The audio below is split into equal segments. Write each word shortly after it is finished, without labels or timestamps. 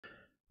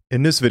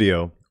In this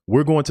video,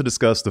 we're going to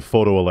discuss the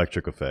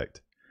photoelectric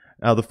effect.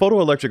 Now, the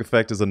photoelectric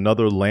effect is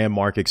another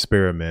landmark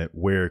experiment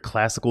where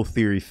classical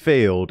theory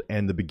failed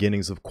and the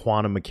beginnings of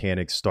quantum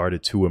mechanics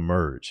started to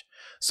emerge.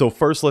 So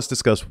first, let's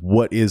discuss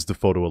what is the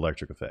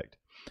photoelectric effect.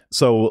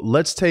 So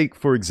let's take,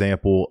 for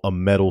example, a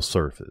metal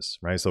surface,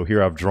 right? So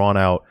here I've drawn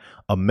out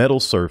a metal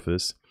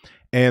surface,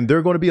 and there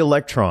are going to be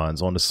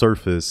electrons on the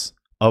surface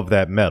of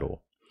that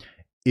metal.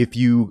 If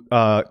you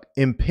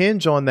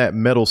impinge on that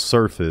metal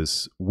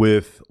surface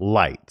with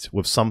light,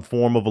 with some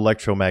form of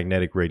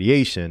electromagnetic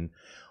radiation,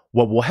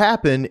 what will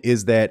happen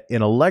is that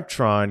an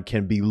electron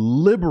can be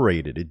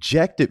liberated,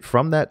 ejected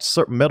from that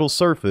metal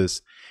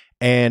surface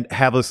and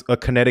have a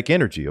kinetic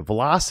energy, a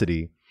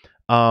velocity.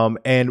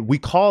 And we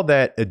call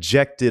that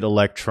ejected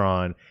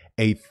electron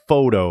a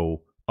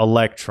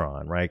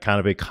photoelectron, right? Kind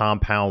of a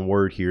compound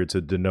word here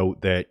to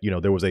denote that,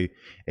 there was a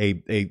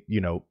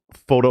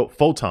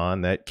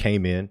photon that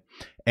came in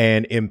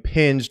and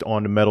impinged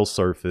on the metal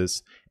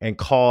surface and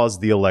caused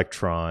the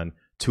electron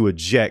to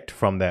eject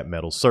from that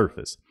metal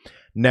surface.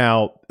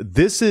 Now,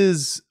 this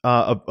is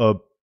a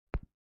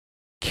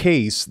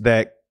case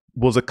that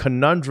was a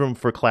conundrum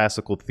for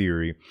classical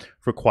theory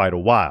for quite a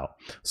while.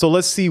 So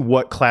let's see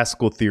what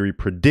classical theory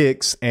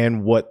predicts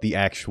and what the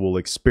actual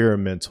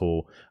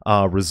experimental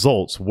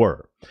results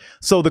were.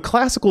 So the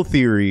classical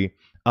theory,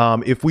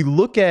 if we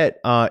look at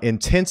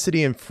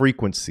intensity and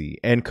frequency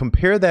and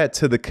compare that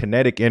to the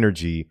kinetic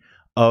energy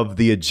of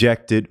the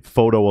ejected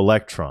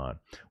photoelectron,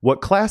 what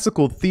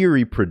classical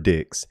theory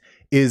predicts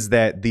is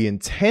that the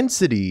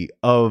intensity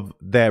of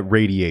that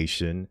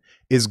radiation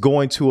is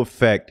going to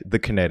affect the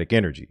kinetic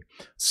energy.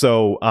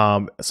 So,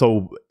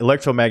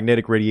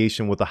 electromagnetic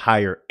radiation with a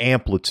higher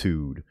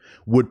amplitude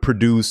would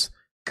produce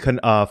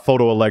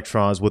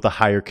photoelectrons with a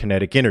higher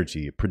kinetic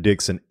energy. It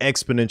predicts an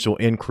exponential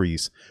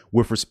increase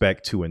with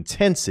respect to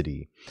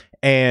intensity.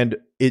 And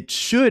it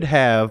should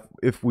have,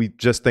 if we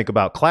just think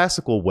about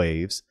classical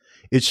waves,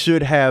 it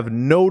should have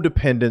no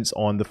dependence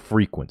on the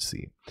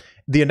frequency.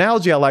 The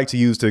analogy I like to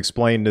use to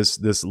explain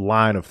this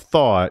line of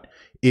thought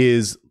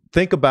is,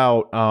 think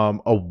about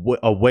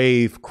a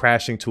wave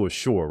crashing to a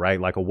shore, right?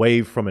 Like a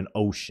wave from an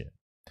ocean.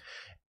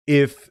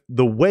 If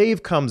the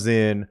wave comes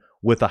in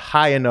with a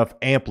high enough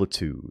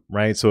amplitude,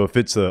 right? So if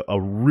it's a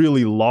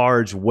really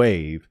large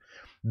wave,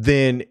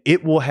 then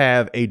it will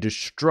have a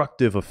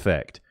destructive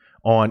effect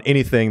on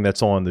anything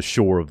that's on the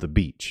shore of the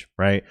beach,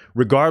 right?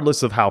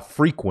 Regardless of how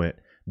frequent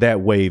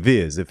that wave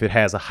is. If it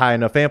has a high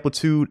enough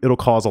amplitude, it'll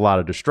cause a lot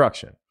of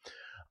destruction.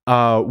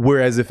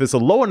 Whereas if it's a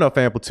low enough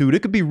amplitude,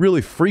 it could be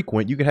really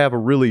frequent. You could have a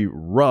really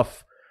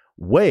rough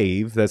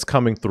wave that's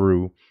coming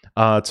through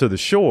to the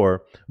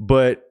shore,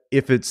 but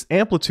if its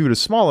amplitude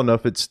is small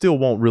enough, it still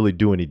won't really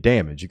do any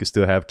damage. You can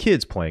still have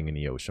kids playing in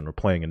the ocean or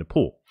playing in the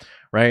pool,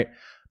 right?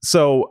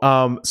 So,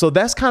 so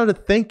that's kind of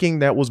the thinking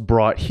that was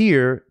brought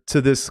here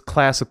to this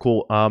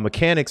classical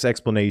mechanics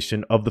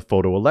explanation of the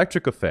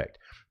photoelectric effect.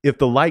 If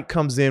the light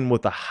comes in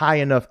with a high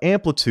enough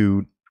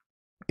amplitude,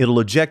 it'll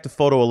eject a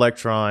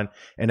photoelectron,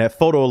 and that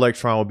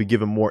photoelectron will be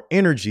given more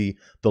energy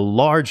the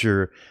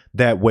larger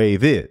that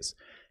wave is.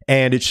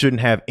 And it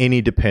shouldn't have any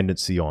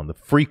dependency on the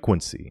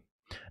frequency.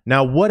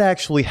 Now, what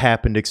actually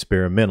happened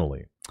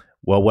experimentally?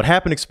 Well, what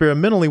happened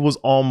experimentally was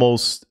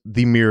almost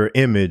the mirror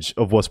image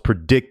of what's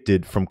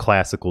predicted from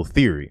classical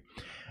theory.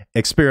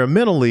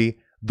 Experimentally,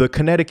 the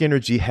kinetic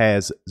energy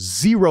has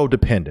zero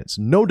dependence,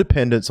 no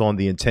dependence on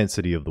the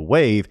intensity of the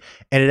wave,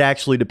 and it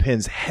actually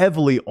depends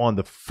heavily on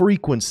the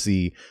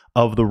frequency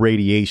of the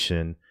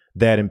radiation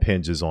that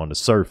impinges on the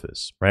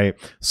surface, right?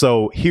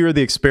 So here are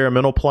the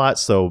experimental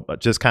plots. So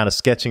just kind of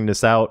sketching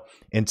this out.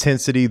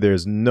 Intensity,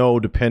 there's no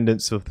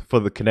dependence for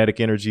the kinetic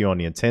energy on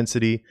the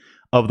intensity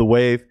of the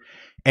wave.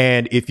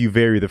 And if you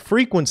vary the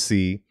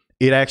frequency,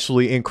 it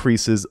actually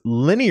increases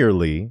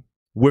linearly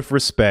with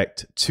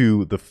respect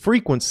to the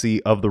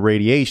frequency of the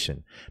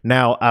radiation.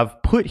 Now,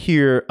 I've put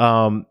here,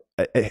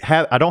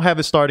 I don't have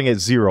it starting at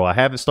 0. I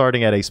have it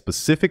starting at a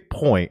specific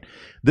point.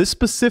 This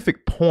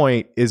specific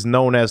point is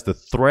known as the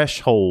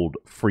threshold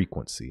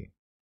frequency.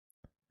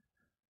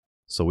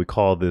 So we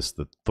call this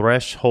the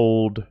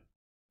threshold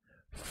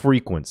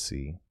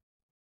frequency.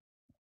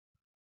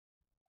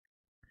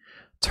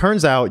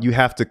 Turns out you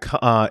have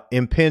to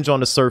impinge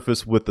on the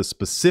surface with a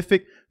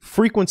specific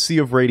frequency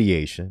of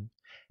radiation.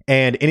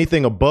 And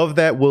anything above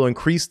that will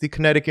increase the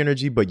kinetic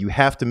energy, but you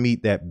have to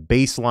meet that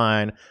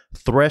baseline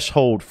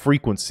threshold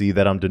frequency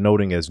that I'm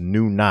denoting as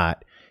nu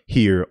naught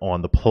here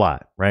on the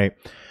plot, right?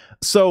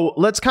 So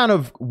let's kind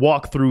of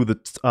walk through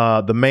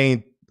the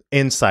main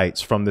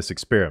insights from this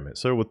experiment.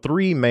 So there were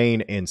 3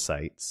 main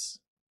insights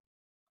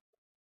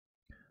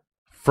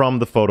from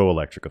the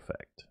photoelectric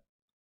effect.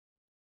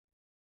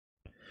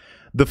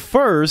 The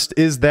first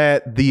is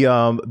that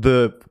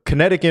the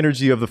kinetic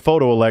energy of the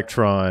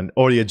photoelectron,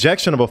 or the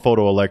ejection of a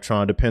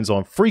photoelectron, depends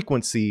on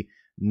frequency,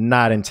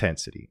 not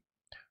intensity,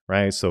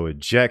 right? So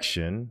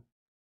ejection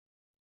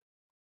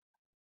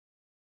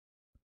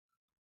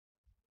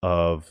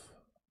of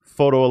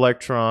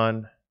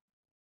photoelectron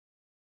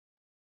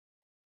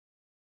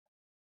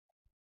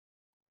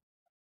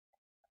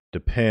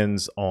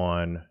depends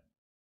on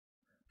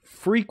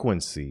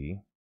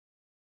frequency,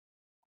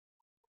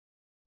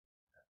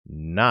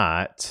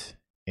 not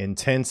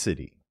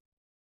intensity.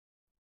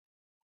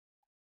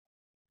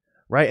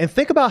 Right? And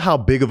think about how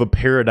big of a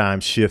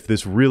paradigm shift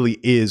this really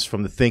is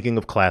from the thinking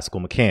of classical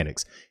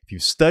mechanics. If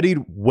you've studied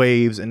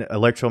waves and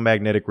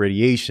electromagnetic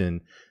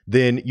radiation,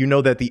 then you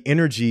know that the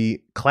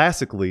energy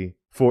classically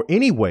for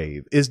any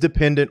wave is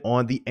dependent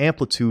on the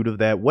amplitude of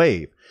that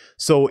wave.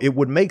 So it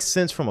would make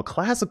sense from a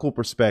classical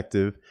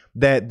perspective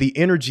that the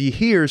energy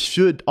here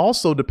should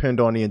also depend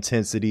on the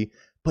intensity,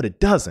 but it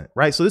doesn't,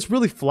 right? So this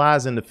really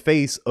flies in the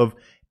face of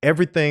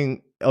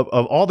everything, of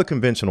all the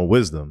conventional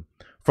wisdom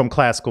from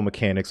classical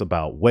mechanics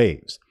about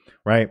waves,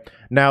 right?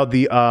 Now,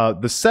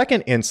 the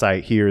second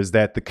insight here is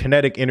that the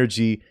kinetic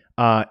energy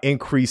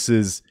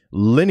increases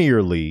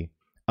linearly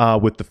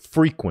with the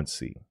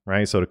frequency,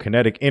 right? So the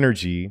kinetic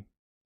energy,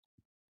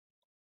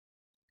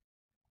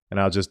 and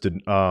I'll just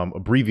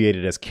abbreviate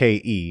it as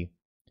KE.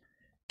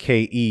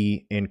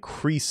 KE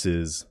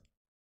increases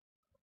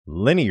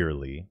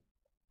linearly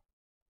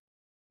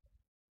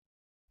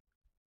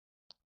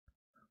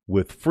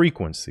with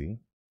frequency.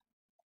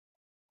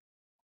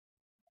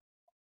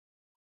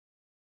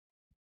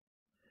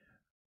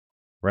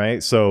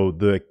 Right? So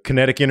the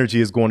kinetic energy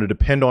is going to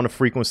depend on the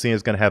frequency and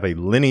it's going to have a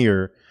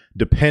linear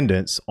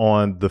dependence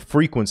on the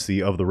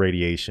frequency of the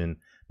radiation,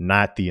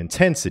 not the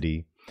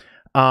intensity.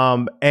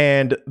 And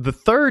the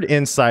third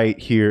insight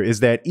here is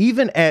that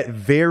even at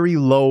very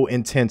low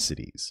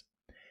intensities,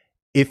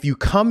 if you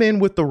come in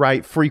with the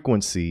right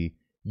frequency,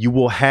 you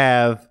will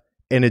have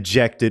an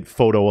ejected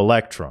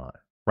photoelectron,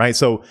 right?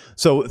 So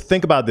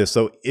think about this.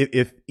 So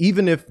if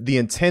even if the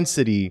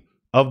intensity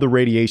of the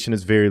radiation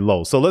is very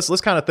low. So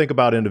let's kind of think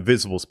about it in the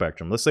visible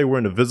spectrum. Let's say we're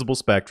in the visible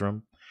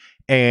spectrum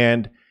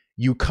and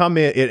you come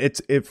in,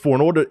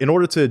 in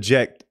order to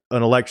eject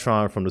an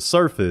electron from the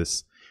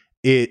surface,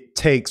 it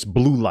takes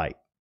blue light,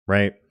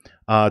 right?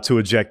 To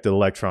eject the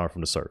electron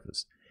from the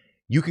surface.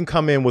 You can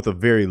come in with a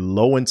very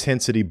low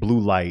intensity blue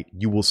light,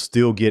 you will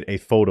still get a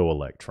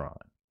photoelectron,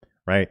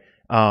 right?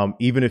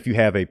 Even if you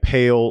have a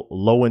pale,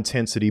 low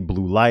intensity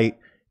blue light,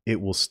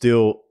 it will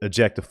still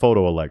eject a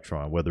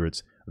photoelectron, whether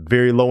it's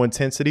very low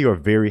intensity or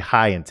very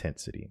high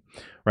intensity,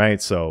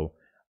 right? So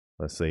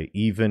let's say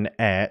even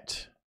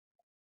at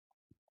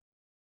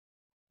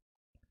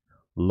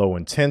low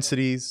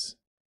intensities,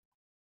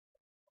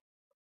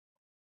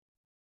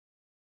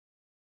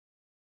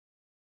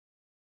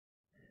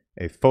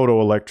 a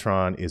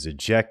photoelectron is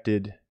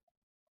ejected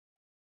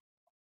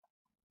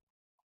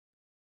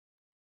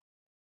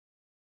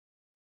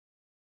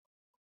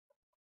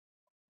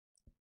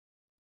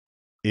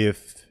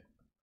if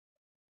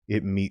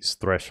it meets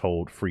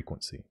threshold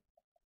frequency,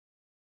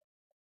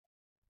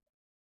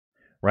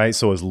 right?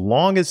 So as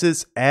long as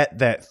it's at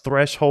that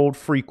threshold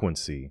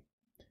frequency,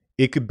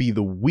 it could be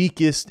the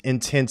weakest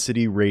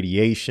intensity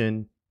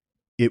radiation,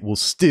 it will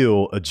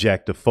still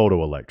eject a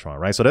photoelectron,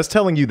 right? So that's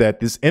telling you that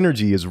this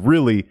energy is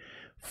really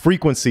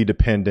frequency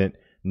dependent,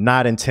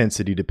 not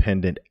intensity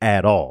dependent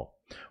at all,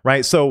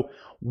 right? So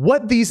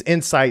what these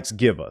insights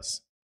give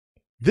us,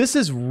 this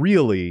is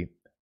really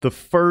the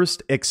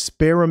first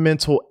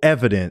experimental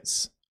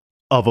evidence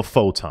of a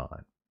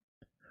photon,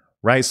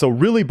 right? So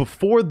really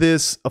before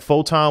this, a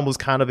photon was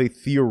kind of a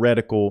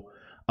theoretical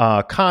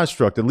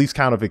construct, at least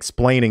kind of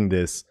explaining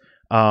this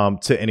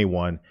to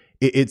anyone.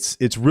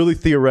 It's really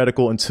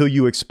theoretical until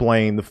you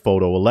explain the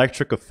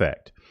photoelectric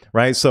effect,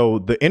 right? So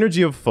the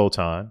energy of a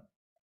photon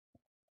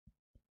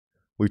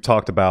we've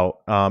talked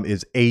about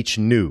is h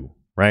nu,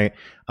 right?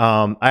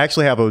 I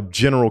actually have a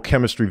general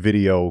chemistry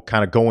video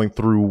kind of going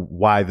through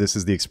why this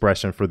is the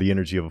expression for the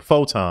energy of a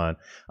photon,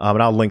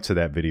 and I'll link to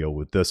that video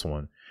with this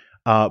one.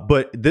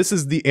 But this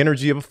is the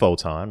energy of a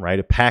photon, right?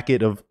 A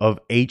packet of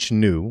h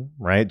nu,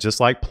 right? Just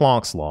like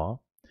Planck's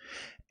law.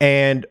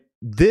 And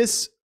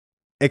this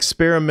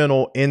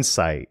experimental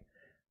insight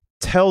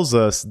tells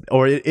us,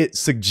 or it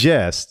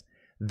suggests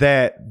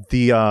that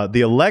the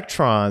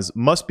electrons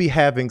must be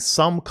having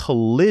some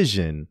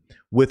collision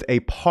with a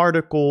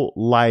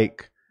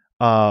particle-like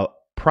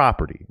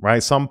property,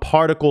 right? Some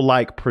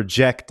particle-like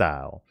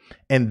projectile,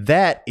 and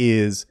that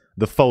is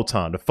the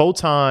photon. The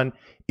photon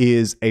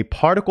is a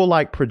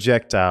particle-like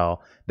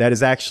projectile that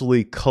is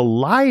actually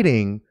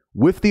colliding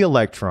with the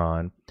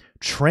electron,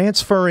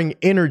 transferring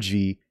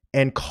energy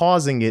and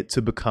causing it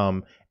to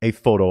become a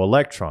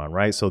photoelectron,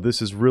 right? So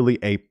this is really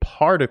a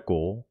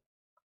particle-like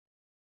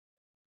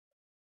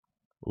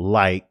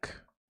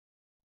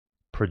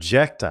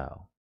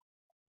projectile.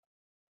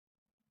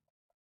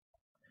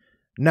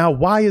 Now,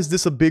 why is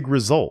this a big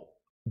result?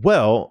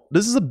 Well,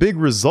 this is a big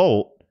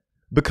result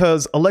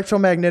because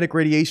electromagnetic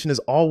radiation is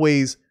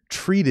always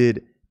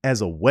treated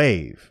as a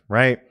wave,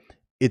 right?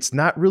 It's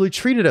not really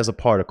treated as a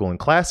particle. In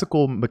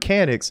classical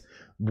mechanics,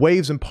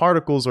 waves and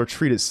particles are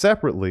treated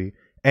separately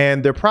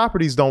and their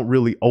properties don't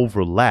really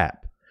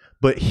overlap.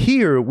 But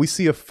here we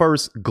see a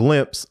first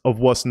glimpse of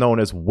what's known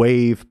as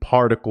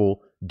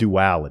wave-particle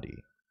duality.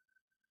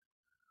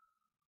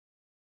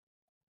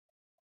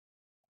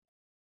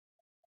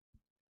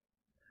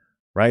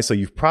 right? So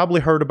you've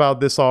probably heard about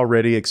this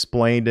already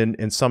explained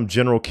in some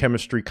general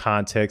chemistry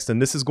context,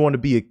 and this is going to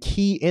be a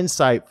key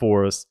insight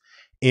for us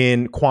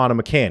in quantum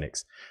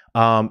mechanics.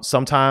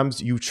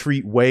 Sometimes you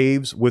treat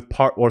waves with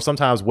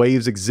sometimes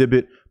waves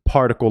exhibit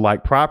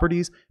particle-like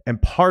properties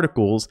and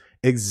particles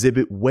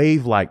exhibit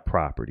wave-like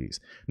properties.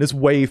 This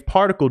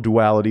wave-particle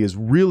duality is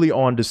really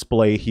on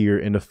display here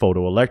in the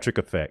photoelectric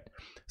effect.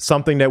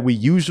 Something that we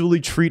usually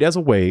treat as a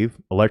wave,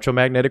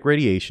 electromagnetic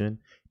radiation,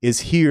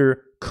 is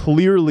here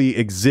clearly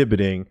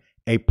exhibiting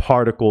a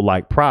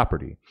particle-like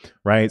property,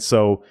 right?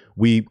 So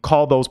we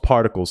call those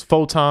particles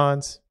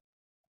photons,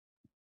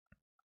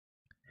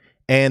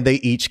 and they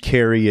each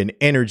carry an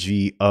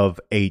energy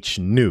of h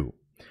nu,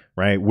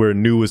 right? Where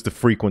nu is the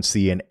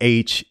frequency and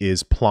h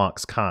is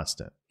Planck's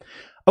constant.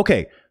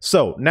 Okay,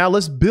 so now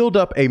let's build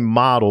up a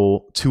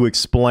model to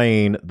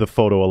explain the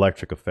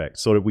photoelectric effect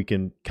so that we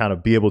can kind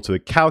of be able to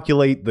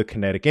calculate the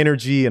kinetic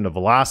energy and the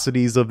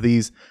velocities of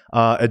these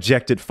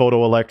ejected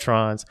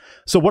photoelectrons.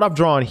 So what I've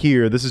drawn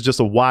here, this is just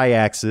a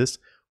y-axis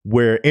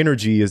where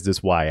energy is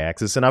this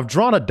y-axis, and I've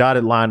drawn a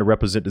dotted line to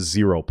represent the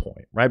 0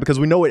 point, right? Because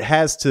we know it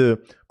has to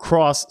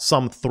cross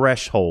some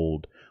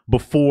threshold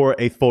before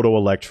a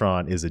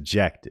photoelectron is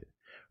ejected,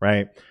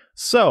 right?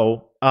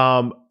 So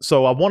I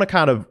want to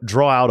kind of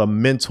draw out a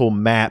mental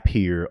map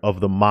here of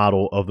the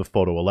model of the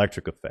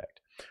photoelectric effect,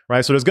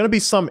 right? So there's going to be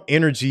some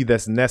energy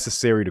that's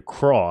necessary to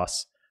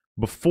cross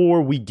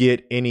before we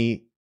get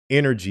any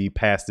energy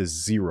past this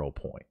 0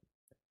 point,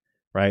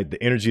 right?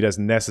 The energy that's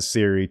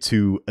necessary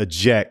to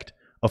eject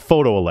a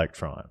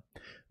photoelectron.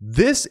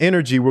 This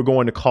energy we're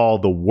going to call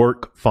the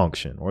work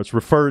function, or it's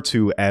referred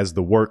to as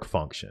the work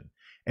function.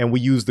 And we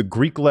use the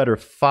Greek letter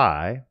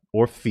phi,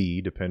 or phi,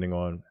 depending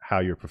on how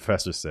your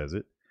professor says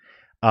it.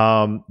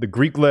 The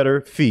Greek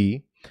letter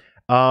phi,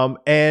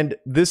 and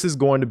this is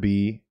going to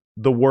be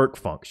the work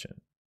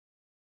function.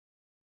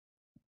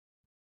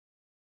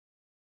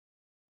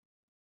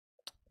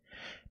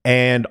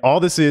 And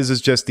all this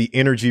is just the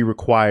energy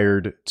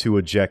required to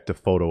eject a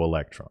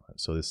photoelectron.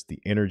 So this is the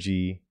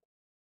energy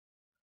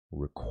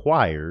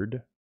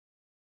required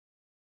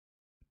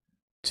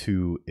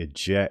to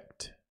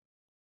eject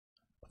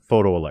a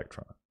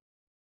photoelectron.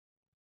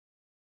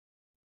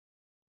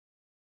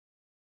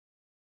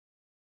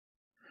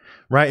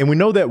 Right, and we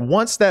know that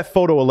once that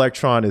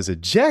photoelectron is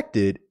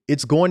ejected,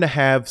 it's going to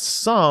have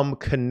some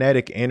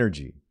kinetic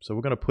energy. So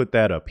we're going to put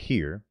that up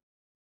here.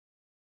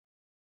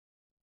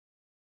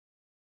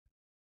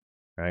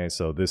 All right,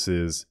 so this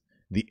is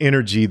the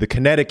energy, the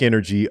kinetic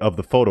energy of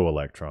the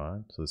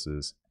photoelectron. So this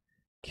is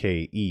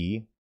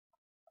Ke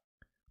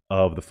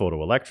of the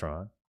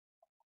photoelectron.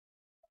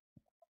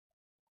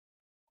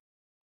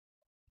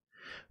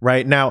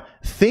 Right, now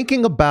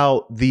thinking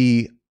about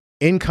the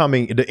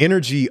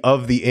energy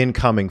of the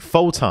incoming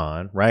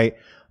photon, right?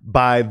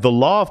 By the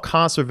law of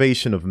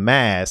conservation of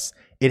mass,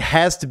 it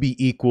has to be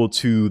equal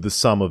to the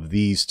sum of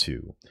these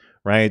two,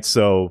 right?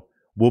 So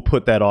we'll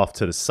put that off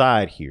to the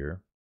side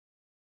here,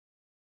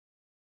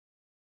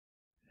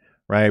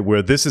 right?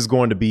 Where this is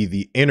going to be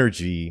the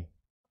energy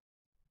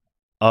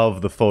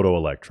of the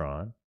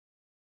photoelectron,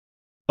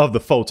 of the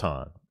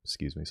photon,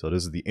 excuse me. So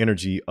this is the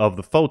energy of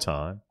the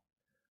photon,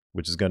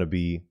 which is going to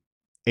be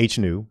h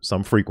nu,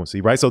 some frequency,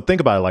 right? So think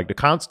about it, like the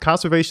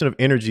conservation of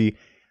energy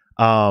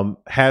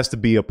has to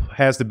be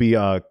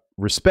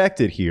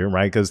respected here,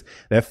 right? Because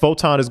that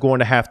photon is going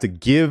to have to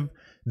give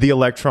the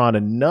electron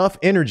enough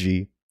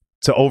energy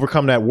to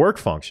overcome that work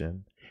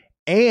function,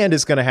 and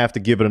it's going to have to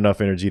give it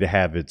enough energy to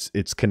have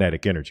its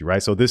kinetic energy,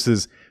 right? So this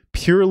is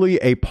purely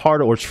a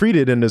particle, or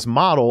treated in this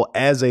model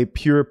as a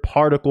pure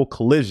particle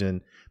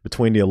collision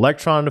between the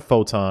electron and the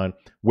photon,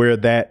 where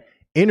that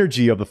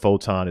energy of the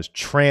photon is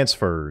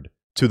transferred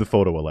to the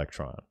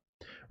photoelectron,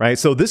 right?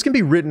 So this can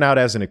be written out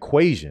as an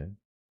equation,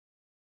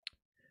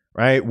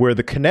 right? Where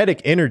the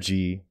kinetic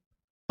energy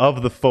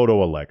of the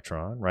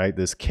photoelectron, right,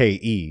 this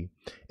Ke,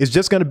 is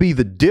just going to be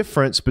the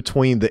difference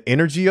between the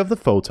energy of the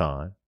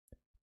photon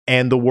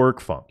and the work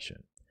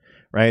function,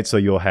 right? So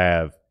you'll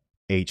have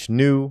h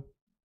nu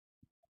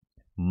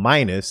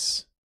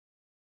minus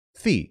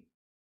phi.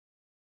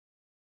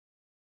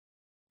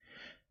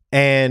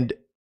 And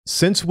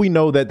since we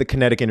know that the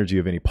kinetic energy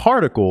of any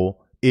particle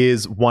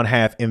is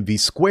 1/2 mv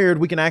squared,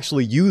 we can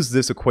actually use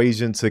this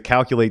equation to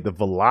calculate the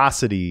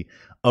velocity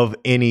of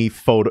any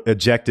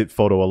ejected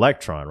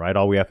photoelectron, right?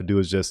 All we have to do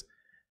is just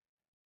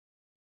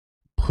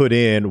put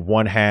in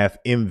 1/2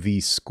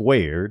 mv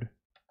squared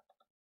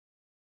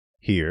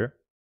here,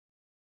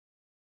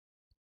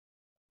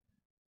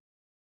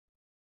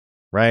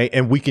 right?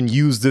 And we can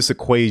use this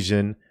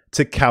equation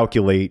to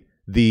calculate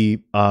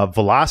the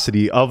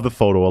velocity of the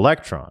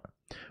photoelectron.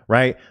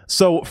 Right.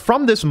 So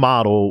from this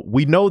model,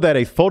 we know that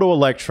a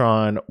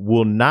photoelectron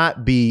will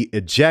not be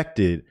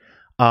ejected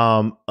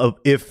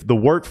if the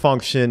work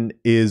function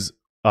is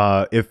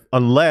if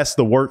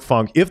the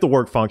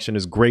work function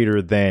is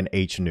greater than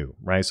h nu.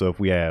 Right. So if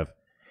we have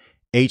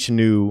h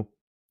nu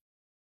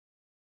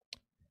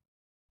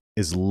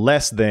is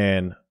less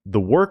than the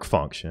work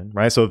function,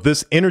 right? So if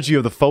this energy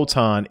of the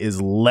photon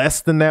is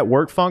less than that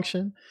work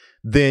function,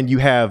 then you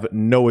have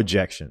no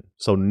ejection,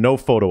 so no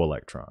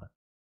photoelectron.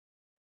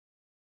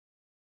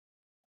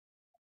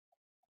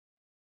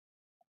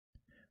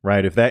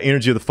 Right? If that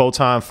energy of the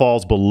photon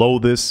falls below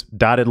this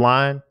dotted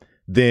line,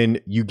 then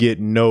you get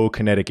no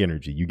kinetic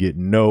energy. You get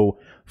no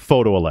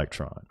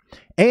photoelectron.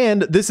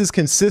 And this is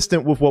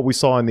consistent with what we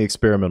saw in the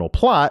experimental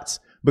plots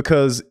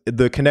because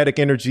the kinetic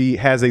energy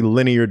has a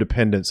linear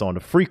dependence on the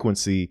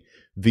frequency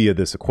via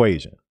this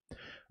equation.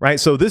 Right?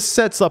 So this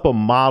sets up a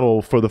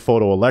model for the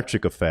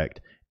photoelectric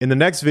effect. In the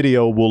next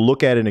video, we'll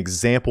look at an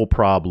example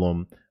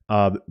problem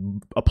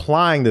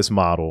applying this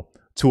model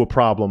to a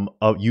problem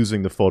of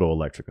using the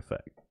photoelectric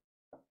effect.